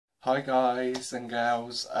Hi guys and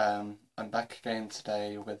girls, I'm back again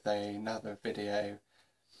today with another video.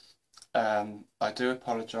 I do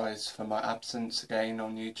apologise for my absence again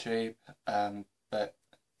on YouTube, but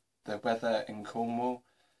the weather in Cornwall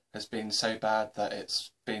has been so bad that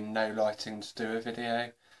it's been no lighting to do a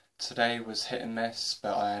video. Today was hit and miss,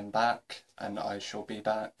 but I am back and I shall be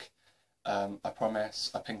back. I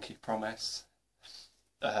promise, I pinky promise.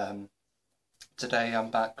 Today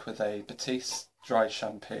I'm back with a Batiste dry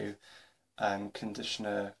shampoo and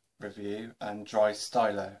conditioner review and dry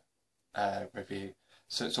styler review.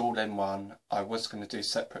 So it's all in one. I was going to do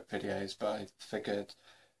separate videos, but I figured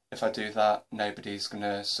if I do that, nobody's going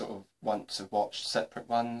to sort of want to watch separate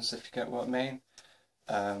ones, if you get what I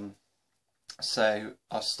mean. So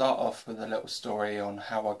I'll start off with a little story on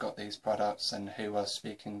how I got these products and who I was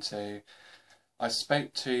speaking to. I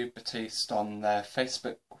spoke to Batiste on their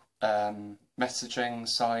Facebook messaging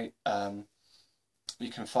site. You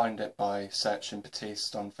can find it by searching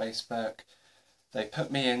Batiste on Facebook. They put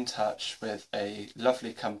me in touch with a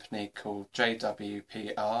lovely company called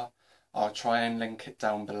JWPR. I'll try and link it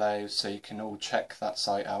down below so you can all check that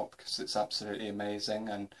site out because it's absolutely amazing,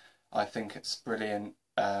 and I think it's a brilliant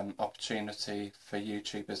opportunity for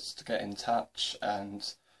YouTubers to get in touch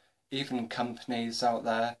and even companies out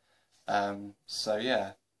there. So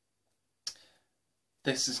yeah.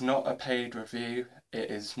 This is not a paid review, it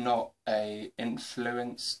is not a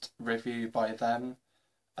influenced review by them.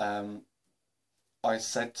 I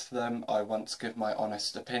said to them I want to give my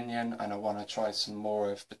honest opinion and I want to try some more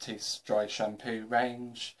of Batiste's dry shampoo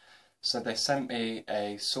range. So they sent me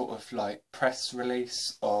a sort of like press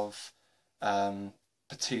release of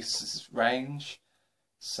Batiste's range.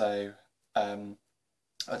 So I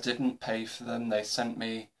didn't pay for them, they sent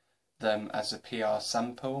me them as a PR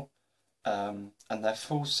sample. And they're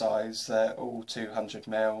full size, they're all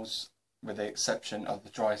 200ml with the exception of the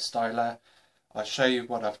dry styler. I'll show you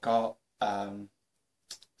what I've got,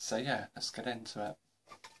 so yeah, let's get into it.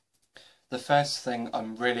 The first thing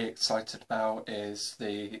I'm really excited about is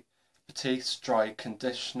the Batiste Dry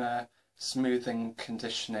Conditioner Smoothing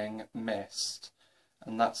Conditioning Mist,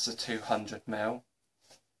 and that's a 200ml.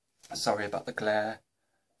 Sorry about the glare.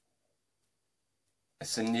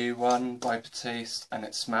 It's a new one by Batiste and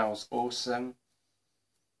it smells awesome.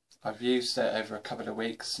 I've used it over a couple of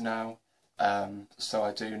weeks now, so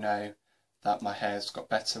I do know that my hair's got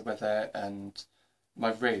better with it and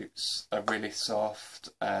my roots are really soft,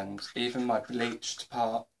 and even my bleached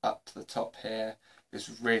part up to the top here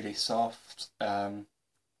is really soft.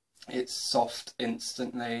 It's soft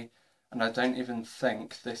instantly, and I don't even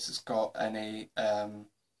think this has got any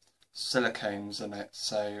silicones in it,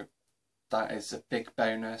 so that is a big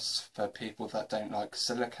bonus for people that don't like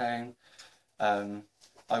silicone.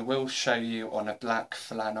 I will show you on a black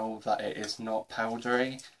flannel that it is not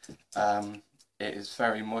powdery. It is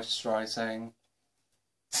very moisturising.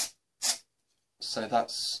 So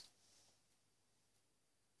that's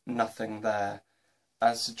nothing there.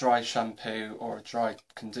 As a dry shampoo or a dry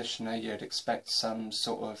conditioner, you'd expect some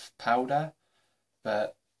sort of powder,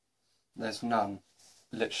 but there's none.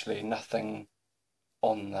 Literally nothing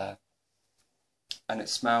on there. And it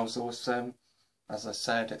smells awesome. As I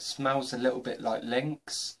said, it smells a little bit like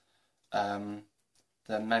Lynx, the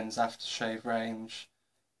men's aftershave range,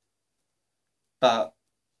 but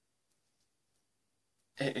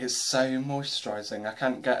it is so moisturising. I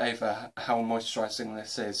can't get over how moisturising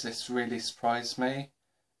this is. This really surprised me.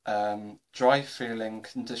 Dry feeling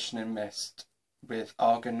conditioning mist with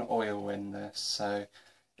argan oil in this, so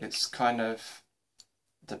it's kind of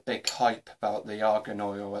the big hype about the argan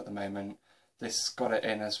oil at the moment. This got it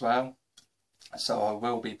in as well, so I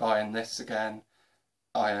will be buying this again.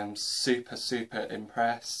 I am super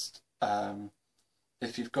impressed.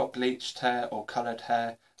 If you've got bleached hair or coloured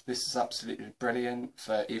hair, this is absolutely brilliant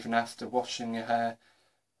for even after washing your hair.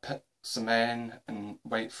 Put some in and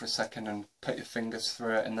wait for a second and put your fingers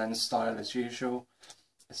through it and then style as usual.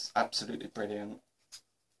 It's absolutely brilliant.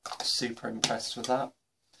 Super impressed with that.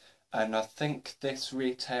 And I think this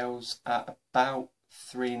retails at about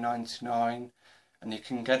 £3.99, and you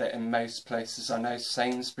can get it in most places. I know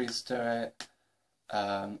Sainsbury's do it,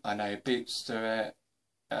 I know Boots do it,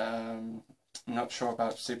 I'm not sure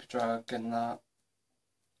about Superdrug and that.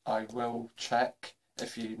 I will check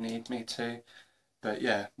if you need me to, but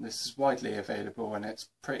yeah, this is widely available and it's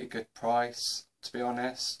pretty good price, to be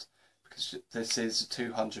honest, because this is a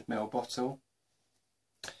 200ml bottle.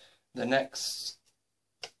 The next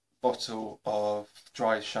bottle of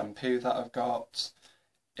dry shampoo that I've got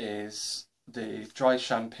is the dry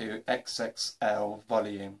shampoo XXL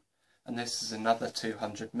volume, and this is another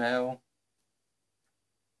 200ml.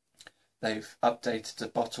 they've updated the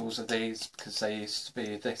bottles of these because they used to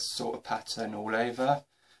be this sort of pattern all over.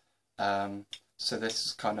 So this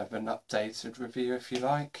is kind of an updated review, if you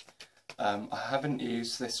like. I haven't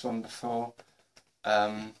used this one before,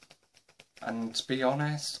 and to be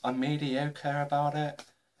honest, I'm mediocre about it.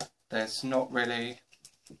 There's not really,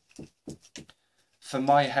 for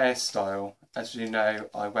my hairstyle, as you know,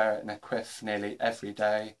 I wear it in a quiff nearly every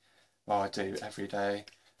day. Well, I do every day,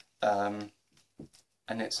 and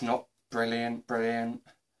it's not brilliant.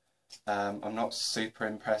 I'm not super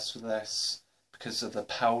impressed with this because of the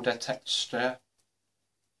powder texture.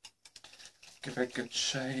 Give it a good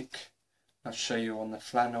shake. I'll show you on the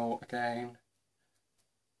flannel again.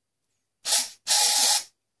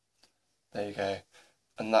 There you go.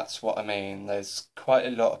 And that's what I mean. There's quite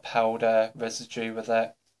a lot of powder residue with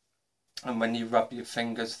it. And when you rub your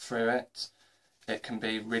fingers through it, it can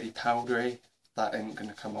be really powdery. That ain't going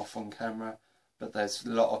to come off on camera. But there's a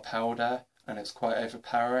lot of powder and it's quite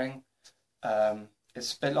overpowering.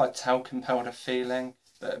 It's a bit like talcum powder feeling,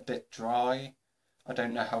 but a bit dry. I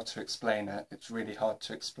don't know how to explain it. It's really hard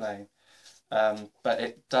to explain. But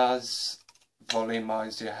it does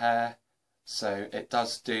volumise your hair. So it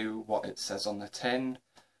does do what it says on the tin.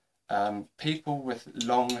 People with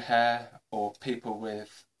long hair or people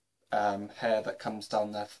with hair that comes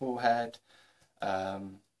down their forehead,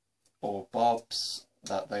 or bobs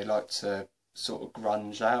that they like to sort of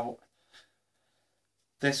grunge out,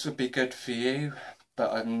 this would be good for you,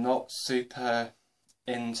 but I'm not super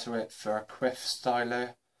into it for a quiff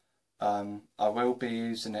styler. I will be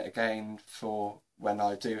using it again for when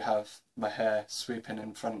I do have my hair sweeping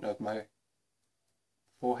in front of my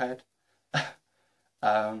forehead.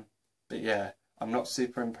 But yeah, I'm not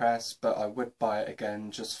super impressed, but I would buy it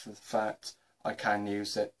again just for the fact I can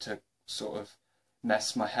use it to sort of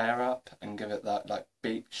mess my hair up and give it that like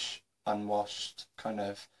beach, unwashed, kind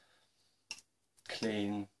of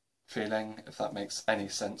clean feeling, if that makes any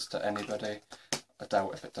sense to anybody. I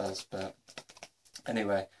doubt if it does, but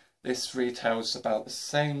anyway, this retails about the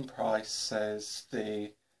same price as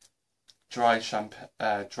the dry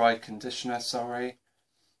conditioner, sorry.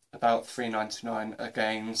 About £3.99,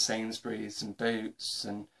 again Sainsbury's and Boots,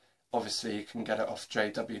 and obviously you can get it off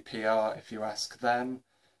JWPR if you ask them.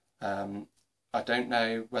 I don't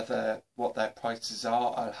know what their prices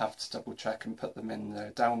are. I'll have to double check and put them in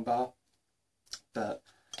the down bar. But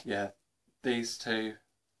yeah, these two,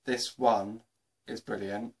 this one is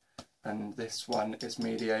brilliant and this one is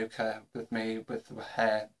mediocre with me with the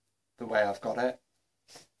hair the way I've got it.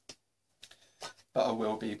 But I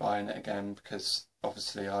will be buying it again because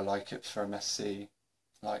obviously I like it for a messy,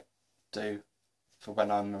 like, do for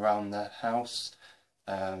when I'm around the house.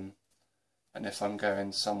 And if I'm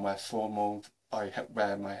going somewhere formal, I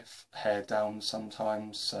wear my hair down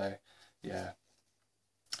sometimes, so yeah.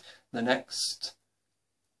 The next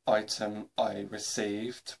item I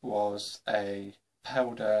received was a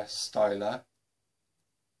powder styler.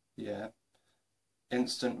 Yeah.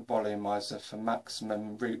 Instant volumizer for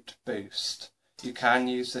maximum root boost. You can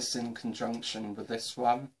use this in conjunction with this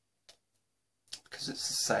one because it's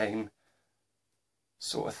the same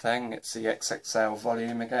sort of thing. It's the XXL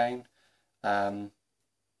volume again.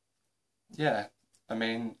 Yeah, I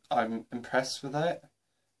mean, I'm impressed with it,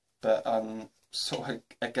 but sort of,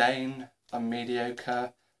 again, I'm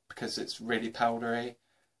mediocre because it's really powdery,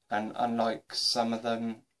 and unlike some of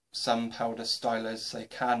them, some powder stylers, they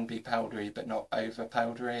can be powdery but not over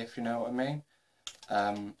powdery, if you know what I mean.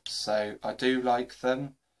 So I do like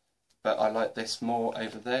them, but I like this more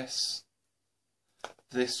over this.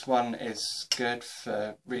 This one is good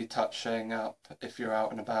for retouching up if you're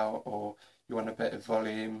out and about or you want a bit of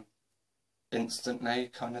volume instantly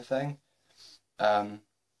kind of thing.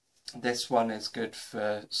 This one is good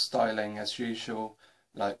for styling as usual,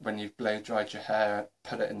 like when you've blow dried your hair,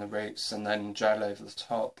 put it in the roots and then gel over the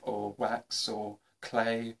top, or wax or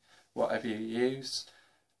clay, whatever you use.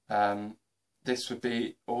 This would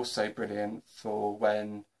be also brilliant for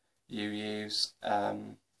when you use,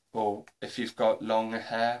 or if you've got long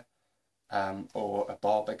hair, or a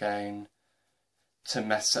bob again, to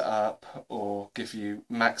mess it up or give you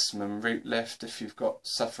maximum root lift if you've got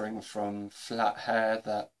suffering from flat hair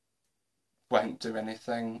that won't do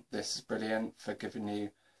anything. This is brilliant for giving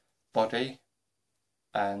you body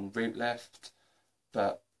and root lift,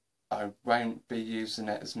 but I won't be using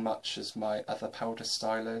it as much as my other powder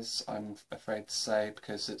stylers, I'm afraid to say,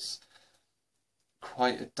 because it's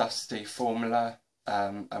quite a dusty formula,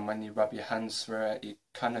 and when you rub your hands through it, you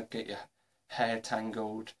kind of get your hair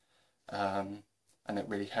tangled, and it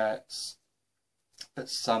really hurts. But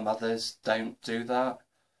some others don't do that,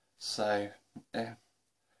 so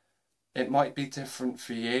it might be different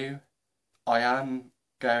for you, I am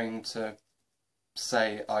going to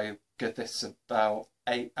say I give this about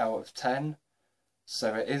 8 out of 10.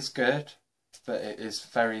 So it is good, but it is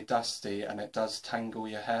very dusty and it does tangle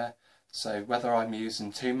your hair. So whether I'm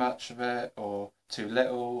using too much of it or too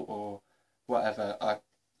little or whatever,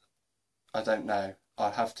 I don't know.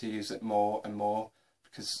 I'll have to use it more and more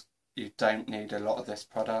because you don't need a lot of this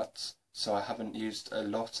product. So I haven't used a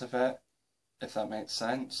lot of it, if that makes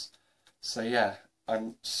sense. So yeah,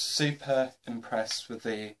 I'm super impressed with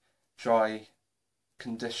the dry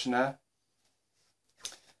conditioner.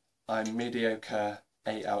 I'm mediocre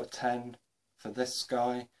 8 out of 10 for this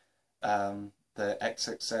guy. The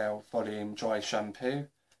XXL volume dry shampoo,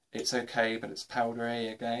 it's okay, but it's powdery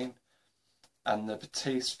again. And the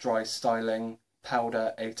Batiste dry styling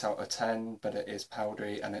powder, 8 out of 10, but it is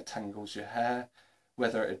powdery and it tangles your hair.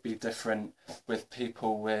 Whether it'd be different with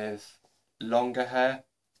people with longer hair,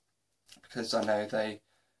 because I know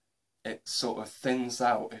it sort of thins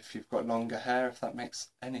out if you've got longer hair, if that makes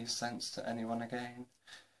any sense to anyone again.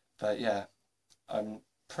 But yeah,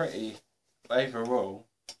 overall,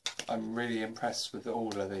 I'm really impressed with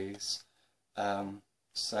all of these.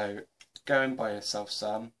 So go and buy yourself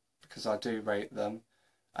some, because I do rate them.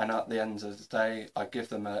 And at the end of the day, I give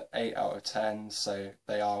them an 8 out of 10, so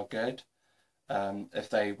they are good. If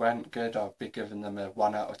they weren't good, I'd be giving them a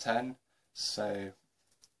 1 out of 10. So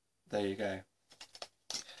there you go.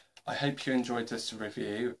 I hope you enjoyed this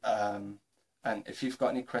review. And if you've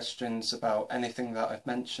got any questions about anything that I've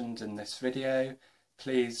mentioned in this video,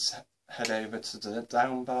 please head over to the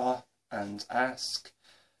down bar and ask.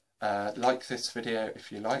 Like this video if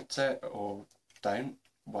you liked it, or don't,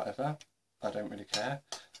 whatever. I don't really care.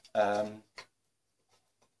 But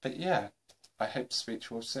yeah, I hope to speak to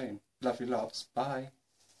you all soon. Love you lots. Bye.